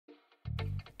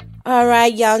All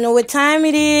right, y'all know what time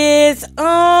it is.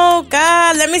 Oh,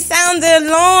 God, let me sound the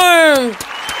alarm.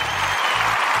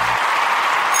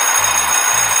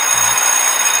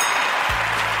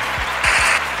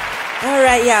 All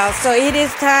right, y'all. So it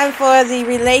is time for the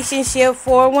Relationship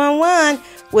 411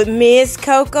 with Miss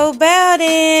Koko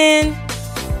Bowden.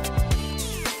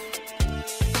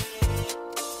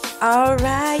 All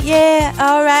right, yeah.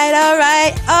 All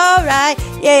right.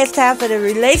 Yeah, it's time for the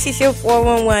Relationship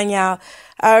 411, y'all.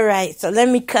 All right, so let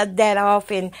me cut that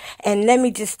off and let me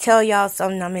just tell y'all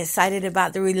something. I'm excited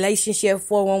about the Relationship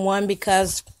 411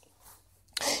 because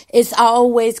it's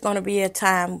always going to be a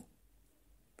time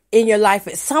in your life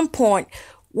at some point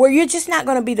where you're just not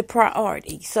going to be the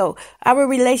priority. So our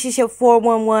Relationship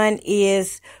 411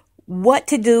 is what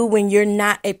to do when you're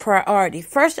not a priority.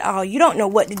 First of all, you don't know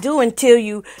what to do until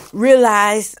you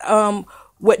realize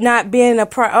what not being a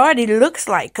priority looks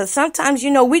like. Because sometimes,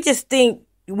 we just think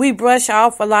we brush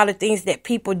off a lot of things that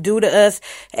people do to us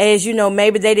as,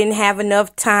 maybe they didn't have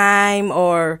enough time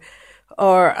or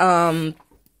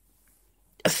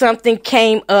something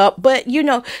came up. But, you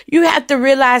have to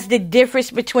realize the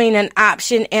difference between an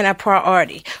option and a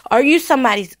priority. Are you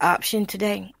somebody's option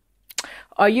today?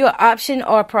 Are you an option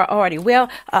or a priority? Well,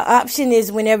 an option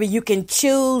is whenever you can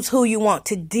choose who you want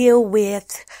to deal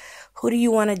with. Who do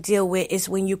you want to deal with? It's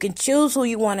when you can choose who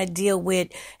you want to deal with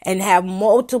and have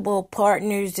multiple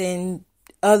partners and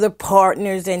other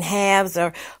partners and halves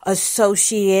or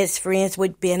associates, friends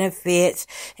with benefits.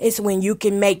 It's when you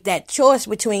can make that choice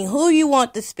between who you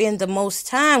want to spend the most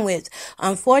time with.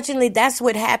 Unfortunately, that's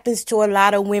what happens to a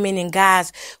lot of women and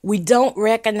guys. We don't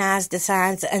recognize the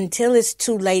signs until it's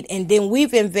too late. And then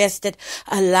we've invested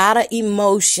a lot of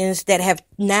emotions that have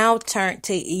now turned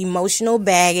to emotional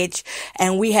baggage.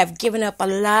 And we have given up a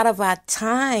lot of our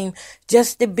time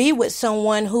just to be with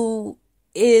someone who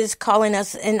is calling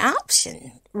us an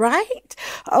option, right?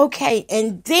 Okay.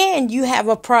 And then you have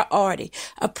a priority.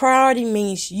 A priority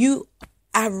means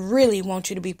I really want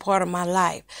you to be part of my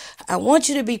life. I want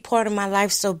you to be part of my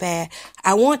life so bad.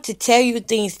 I want to tell you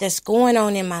things that's going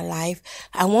on in my life.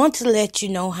 I want to let you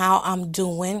know how I'm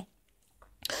doing.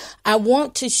 I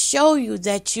want to show you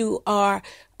that you are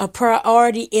a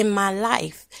priority in my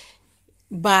life.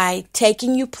 By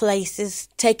taking you places,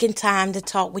 taking time to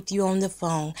talk with you on the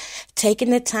phone, taking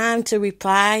the time to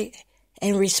reply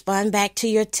and respond back to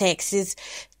your texts,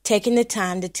 taking the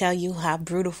time to tell you how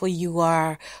beautiful you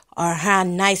are or how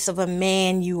nice of a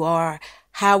man you are,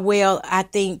 how well I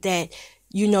think that,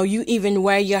 you even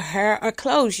wear your hair or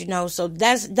clothes, So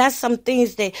that's some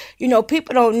things that,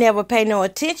 people don't never pay no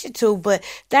attention to, but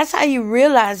that's how you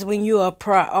realize when you're a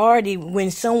priority,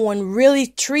 when someone really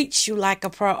treats you like a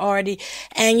priority.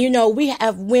 And, we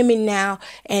have women now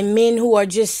and men who are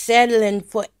just settling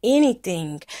for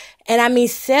anything. And I mean,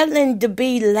 settling to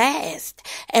be last.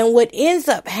 And what ends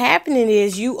up happening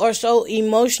is you are so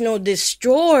emotional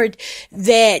destroyed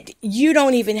that you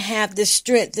don't even have the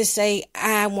strength to say,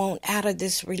 I want out of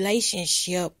this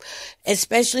relationship.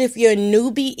 Especially if you're a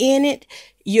newbie in it,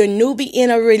 you're a newbie in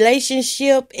a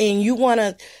relationship and you want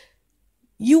to,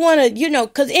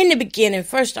 cause in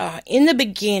the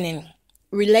beginning,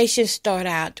 relations start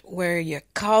out where you're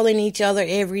calling each other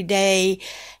every day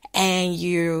and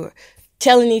you're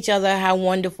telling each other how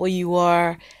wonderful you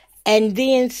are. And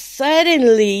then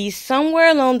suddenly,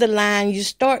 somewhere along the line, you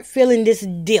start feeling this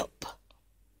dip.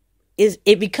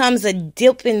 It becomes a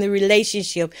dip in the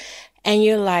relationship. And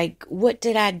you're like, what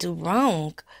did I do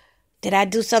wrong? Did I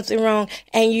do something wrong?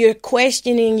 And you're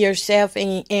questioning yourself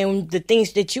and the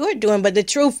things that you're doing. But the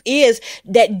truth is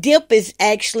that dip is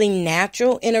actually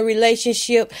natural in a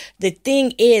relationship. The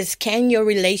thing is, can your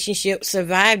relationship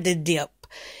survive the dip?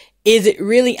 Is it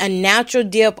really a natural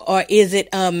dip or is it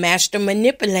a master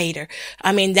manipulator?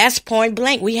 I mean, that's point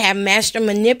blank. We have master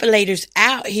manipulators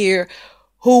out here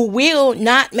who will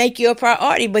not make you a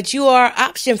priority, but you are an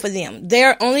option for them.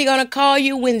 They're only going to call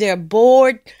you when they're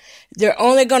bored. They're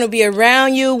only going to be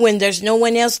around you when there's no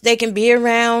one else they can be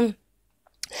around.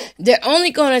 They're only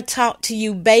going to talk to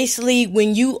you basically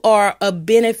when you are a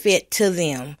benefit to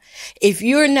them. If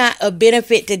you're not a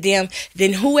benefit to them,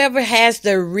 then whoever has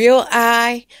the real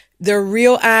eye,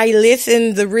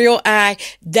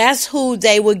 that's who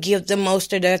they will give the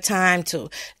most of their time to.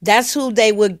 That's who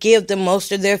they will give the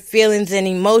most of their feelings and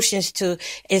emotions to,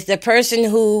 is the person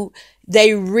who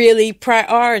they really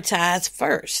prioritize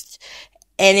first.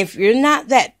 And if you're not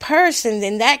that person,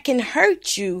 then that can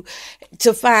hurt you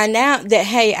to find out that,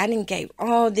 hey, I didn't give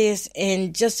all this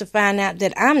and just to find out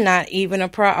that I'm not even a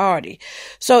priority.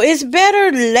 So it's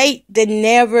better late than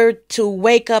never to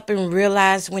wake up and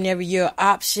realize whenever you're an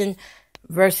option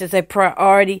versus a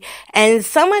priority. And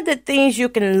some of the things you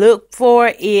can look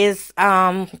for is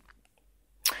pay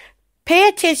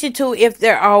attention to if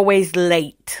they're always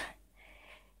late.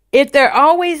 If they're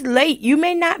always late, you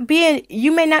may not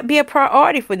be a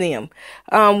priority for them.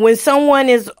 When someone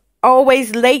is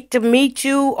always late to meet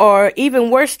you, or even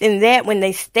worse than that, when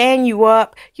they stand you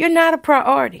up, you're not a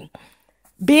priority.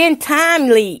 Being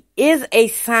timely is a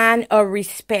sign of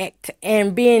respect,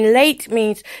 and being late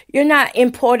means you're not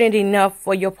important enough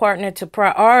for your partner to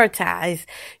prioritize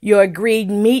your agreed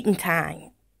meeting time.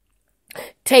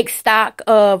 Take stock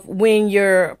of when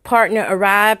your partner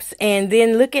arrives and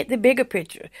then look at the bigger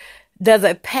picture. Does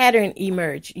a pattern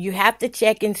emerge? You have to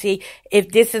check and see if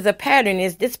this is a pattern.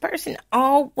 Is this person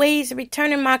always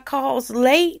returning my calls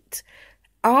late?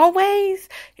 Always?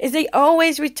 Is he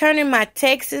always returning my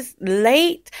texts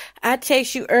late? I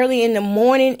text you early in the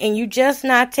morning and you just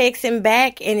not texting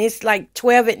back and it's like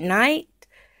 12 at night.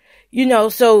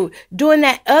 So during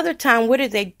that other time, what are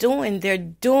they doing? They're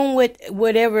doing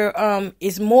whatever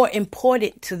is more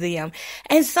important to them.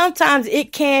 And sometimes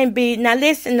it can be, now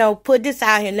listen though, put this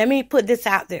out here. Let me put this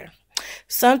out there.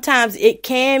 Sometimes it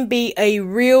can be a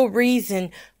real reason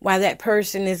why that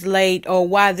person is late or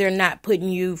why they're not putting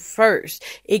you first.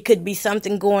 It could be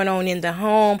something going on in the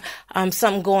home,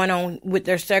 something going on with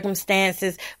their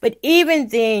circumstances. But even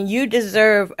then, you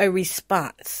deserve a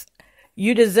response.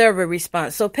 You deserve a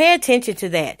response. So pay attention to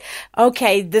that.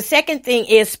 Okay. The second thing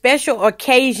is special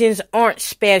occasions aren't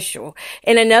special.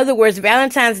 And in other words,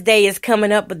 Valentine's Day is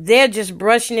coming up, but they're just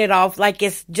brushing it off like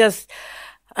it's just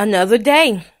another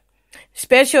day.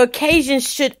 Special occasions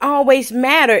should always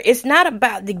matter. It's not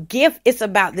about the gift. It's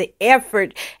about the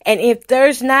effort. And if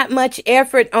there's not much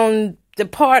effort on the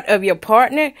part of your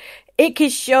partner, it can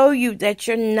show you that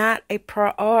you're not a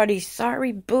priority.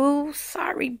 Sorry, boo.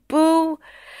 Sorry, boo.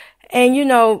 And,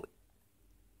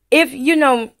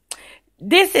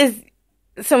 this is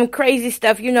some crazy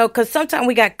stuff, because sometimes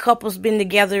we got couples been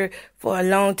together for a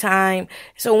long time.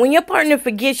 So when your partner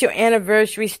forgets your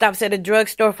anniversary, stops at a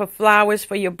drugstore for flowers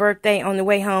for your birthday on the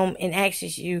way home and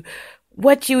asks you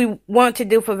what you want to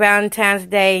do for Valentine's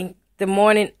Day the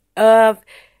morning of,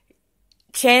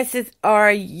 chances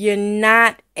are you're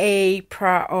not a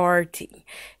priority.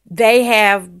 They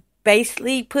have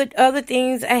basically put other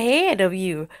things ahead of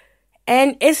you.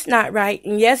 And it's not right.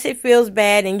 And yes, it feels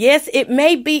bad. And yes, it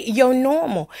may be your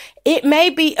normal. It may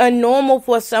be a normal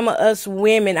for some of us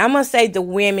women. I'm going to say the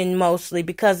women mostly,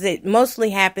 because it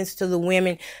mostly happens to the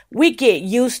women. We get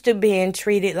used to being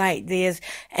treated like this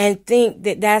and think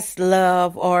that that's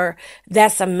love, or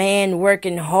that's a man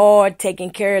working hard, taking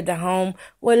care of the home.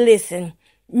 Well, listen,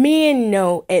 men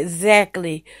know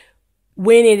exactly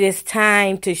when it is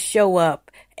time to show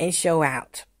up and show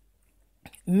out.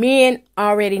 Men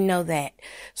already know that.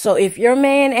 So if your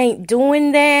man ain't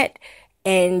doing that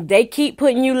and they keep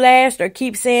putting you last or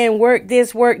keep saying work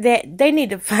this, work that, they need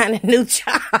to find a new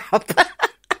job.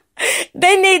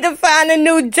 They need to find a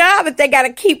new job if they got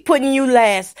to keep putting you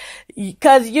last.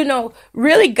 Because,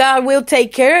 really God will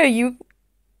take care of you.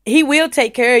 He will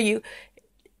take care of you.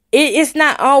 It's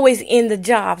not always in the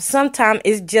job. Sometimes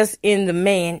it's just in the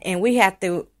man. And we have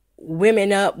to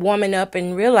woman up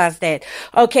and realize that.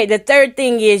 Okay, the third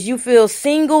thing is you feel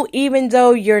single even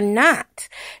though you're not.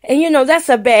 And that's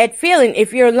a bad feeling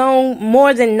if you're alone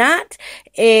more than not.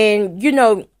 And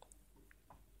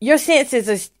your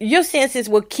senses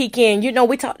will kick in.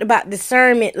 We talked about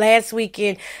discernment last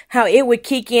weekend, how it would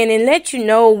kick in and let you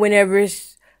know whenever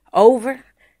it's over.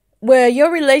 Well,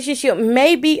 your relationship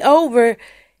may be over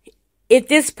if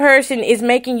this person is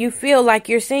making you feel like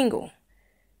you're single.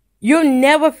 You'll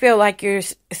never feel like you're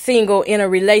single in a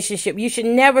relationship. You should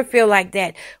never feel like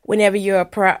that whenever you're a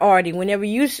priority. Whenever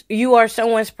you are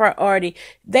someone's priority,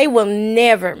 they will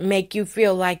never make you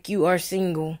feel like you are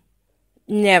single.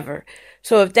 Never.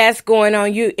 So if that's going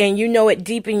on you and you know it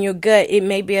deep in your gut, it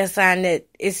may be a sign that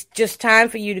it's just time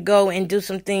for you to go and do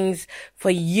some things for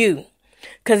you.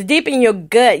 Because deep in your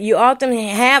gut, you often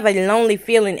have a lonely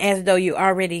feeling as though you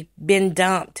already been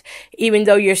dumped, even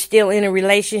though you're still in a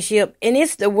relationship. And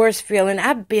it's the worst feeling.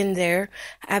 I've been there.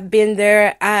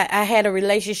 I had a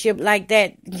relationship like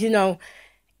that,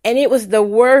 and it was the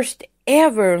worst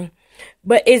ever.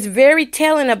 But it's very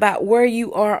telling about where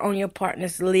you are on your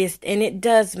partner's list, and it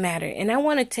does matter. And I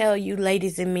want to tell you,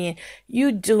 ladies and men,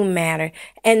 you do matter,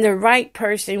 and the right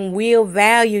person will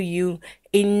value you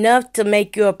enough to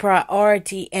make you a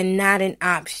priority and not an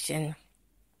option.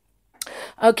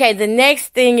 Okay, the next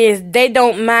thing is they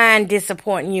don't mind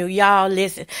disappointing you. Y'all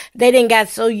listen, they done got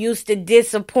so used to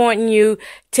disappointing you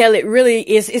till it really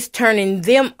it's turning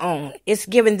them on. It's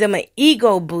giving them an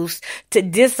ego boost to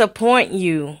disappoint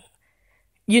you.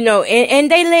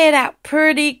 and they lay it out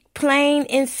pretty plain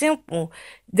and simple.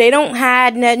 They don't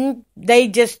hide nothing. They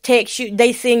just text you.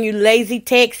 They send you lazy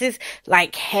texts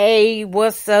like, hey,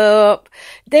 what's up?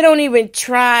 They don't even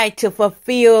try to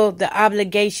fulfill the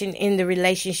obligation in the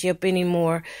relationship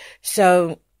anymore.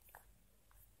 So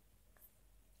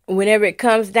whenever it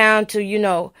comes down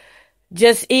to,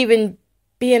 just even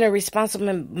being a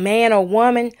responsible man or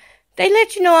woman, they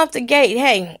let you know off the gate,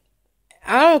 hey,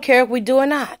 I don't care if we do or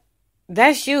not.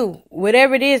 That's you.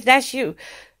 Whatever it is, that's you.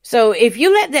 So if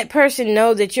you let that person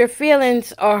know that your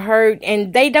feelings are hurt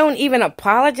and they don't even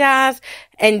apologize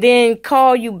and then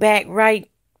call you back right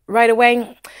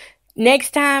away,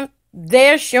 next time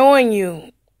they're showing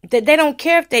you that they don't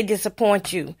care if they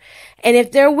disappoint you. And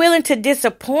if they're willing to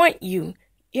disappoint you,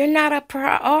 you're not a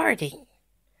priority.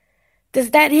 Does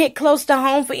that hit close to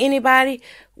home for anybody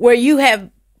where you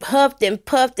have huffed and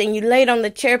puffed and you laid on the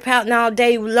chair pouting all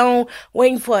day long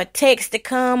waiting for a text to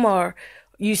come, or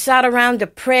you sat around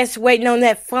depressed waiting on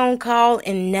that phone call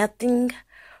and nothing?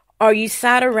 Or you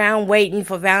sat around waiting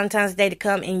for Valentine's Day to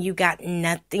come and you got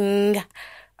nothing?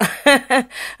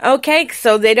 Okay,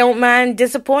 so they don't mind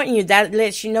disappointing you. That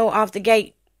lets you know off the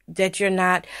gate that you're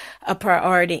not a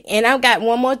priority. And I've got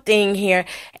one more thing here.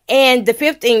 And the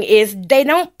fifth thing is they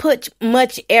don't put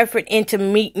much effort into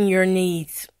meeting your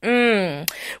needs.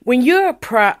 When you're a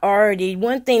priority,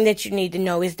 one thing that you need to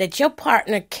know is that your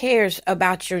partner cares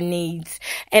about your needs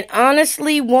and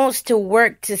honestly wants to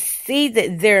work to see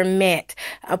that they're met.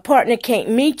 A partner can't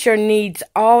meet your needs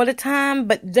all the time,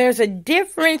 but there's a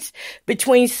difference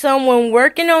between someone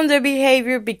working on their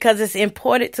behavior because it's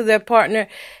important to their partner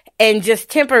and just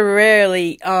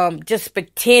temporarily just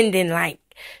pretending like,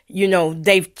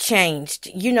 they've changed.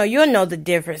 You'll know the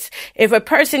difference. If a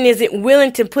person isn't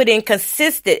willing to put in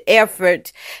consistent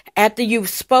effort after you've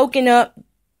spoken up,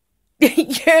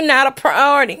 you're not a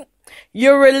priority.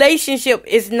 Your relationship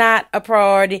is not a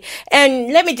priority.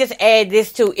 And let me just add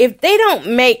this too. If they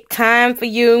don't make time for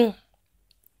you,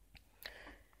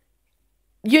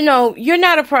 you're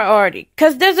not a priority,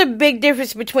 because there's a big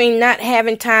difference between not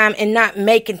having time and not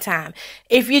making time.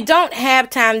 If you don't have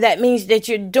time, that means that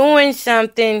you're doing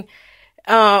something,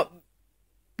 even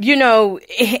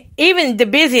the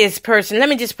busiest person, let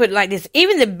me just put it like this,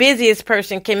 even the busiest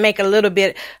person can make a little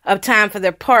bit of time for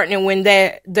their partner when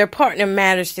their partner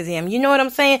matters to them. You know what I'm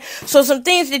saying? So some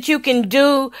things that you can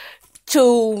do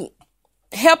to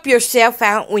help yourself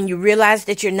out when you realize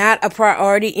that you're not a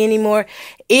priority anymore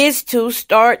is to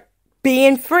start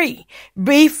being free.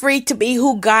 Be free to be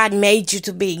who God made you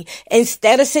to be.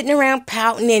 Instead of sitting around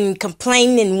pouting and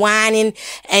complaining and whining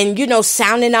and,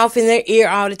 sounding off in their ear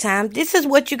all the time. This is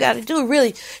what you got to do.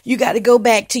 Really, you got to go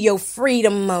back to your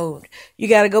freedom mode. You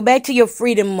got to go back to your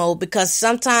freedom mode, because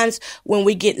sometimes when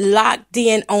we get locked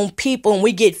in on people and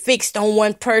we get fixed on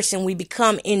one person, we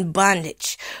become in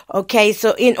bondage. Okay.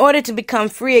 So in order to become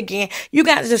free again, you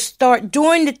got to start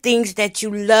doing the things that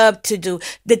you love to do,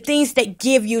 the things that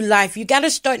give you life. You got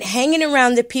to start hanging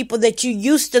around the people that you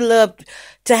used to love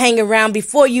to hang around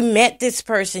before you met this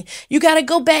person. You got to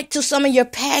go back to some of your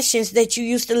passions that you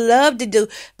used to love to do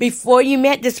before you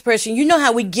met this person. You know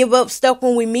how we give up stuff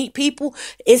when we meet people?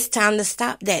 It's time to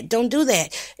stop that. Don't do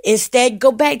that. Instead,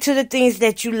 go back to the things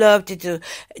that you love to do.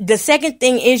 The second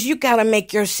thing is you got to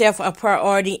make yourself a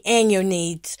priority and your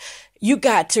needs. You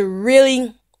got to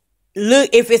really look,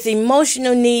 if it's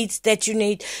emotional needs that you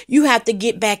need, you have to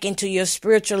get back into your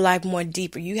spiritual life more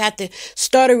deeper. You have to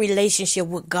start a relationship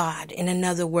with God. In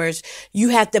other words, you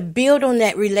have to build on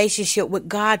that relationship with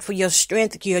God for your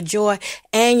strength, your joy,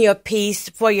 and your peace,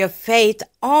 for your faith,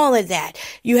 all of that.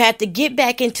 You have to get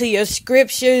back into your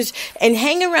scriptures and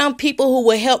hang around people who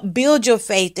will help build your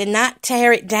faith and not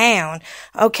tear it down.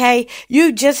 Okay?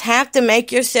 You just have to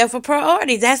make yourself a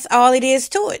priority. That's all it is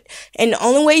to it. And the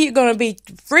only way you're going to be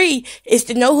free is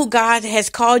to know who God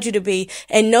has called you to be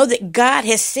and know that God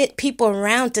has sent people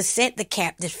around to set the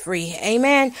captive free.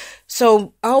 Amen.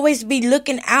 So always be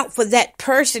looking out for that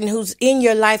person who's in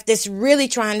your life that's really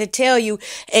trying to tell you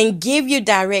and give you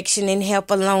direction and help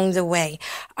along the way.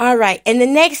 All right. And the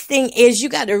next thing is you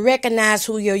got to recognize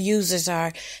who your users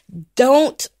are.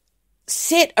 Don't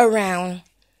sit around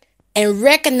and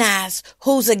recognize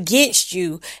who's against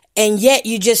you, and yet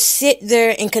you just sit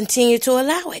there and continue to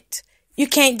allow it. You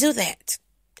can't do that.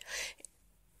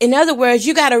 In other words,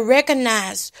 you got to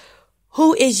recognize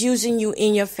who is using you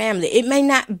in your family. It may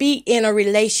not be in a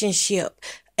relationship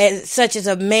such as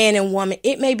a man and woman.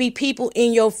 It may be people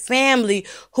in your family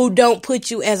who don't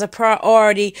put you as a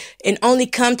priority and only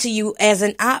come to you as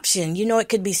an option. You know, it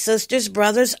could be sisters,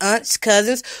 brothers, aunts,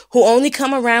 cousins who only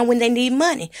come around when they need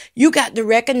money. You got to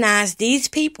recognize these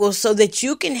people so that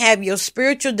you can have your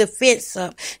spiritual defense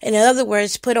up. In other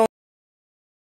words, put on